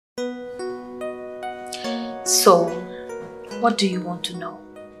So, what do you want to know?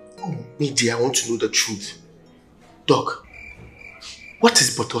 Oh, me dear, I want to know the truth. Doc, what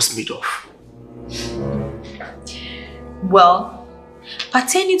is Buttocks made of? Well,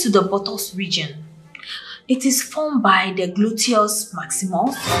 pertaining to the buttocks region, it is formed by the gluteus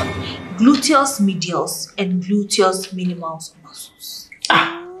maximus, gluteus medius, and gluteus minimus muscles.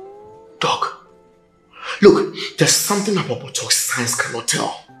 Ah, Doc, look, there's something about buttocks science cannot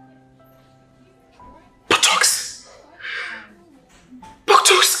tell.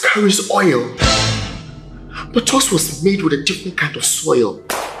 Buttocks carries oil. Buttocks was made with a different kind of soil.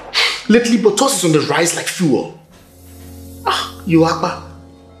 Lately, buttocks is on the rise like fuel. Ah, you are.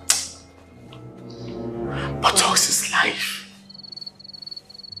 Buttocks is life.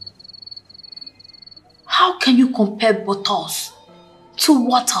 How can you compare buttocks to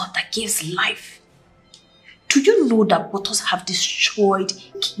water that gives life? Do you know that buttocks have destroyed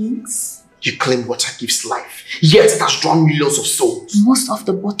kings? You claim water gives life, yet it has drawn millions of souls. Most of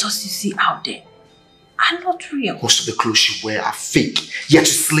the buttocks you see out there are not real. Most of the clothes you wear are fake, yet you're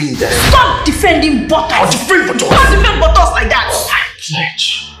slaying them. Stop defending buttocks! I'll defend buttocks! Don't defend buttocks like that! I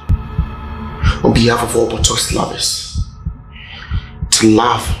pledge, on behalf of all buttocks lovers, to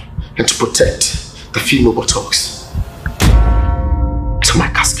love and to protect the female buttocks till my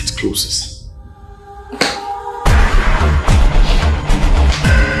casket closes.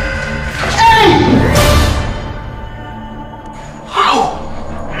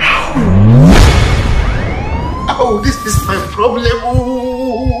 Oh, this is my problem.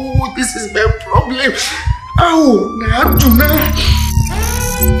 Oh, this is my problem. Oh, Natuna.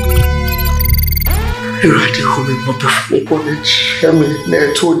 You're at the home in my college. I mean, I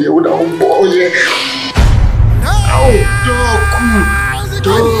told you what I'm boy. Oh,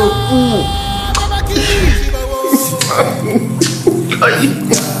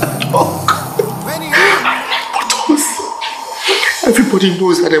 everybody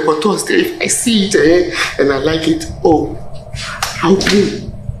knows that about Thursday. If I see it and I like it, oh, I'll pay.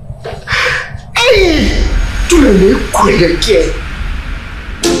 Hey! Do not make quiet again.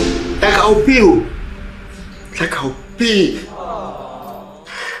 Like I'll pay. Like I'll pay.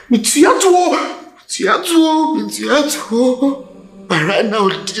 But right now,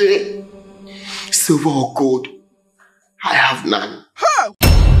 dear, silver or gold, I have none.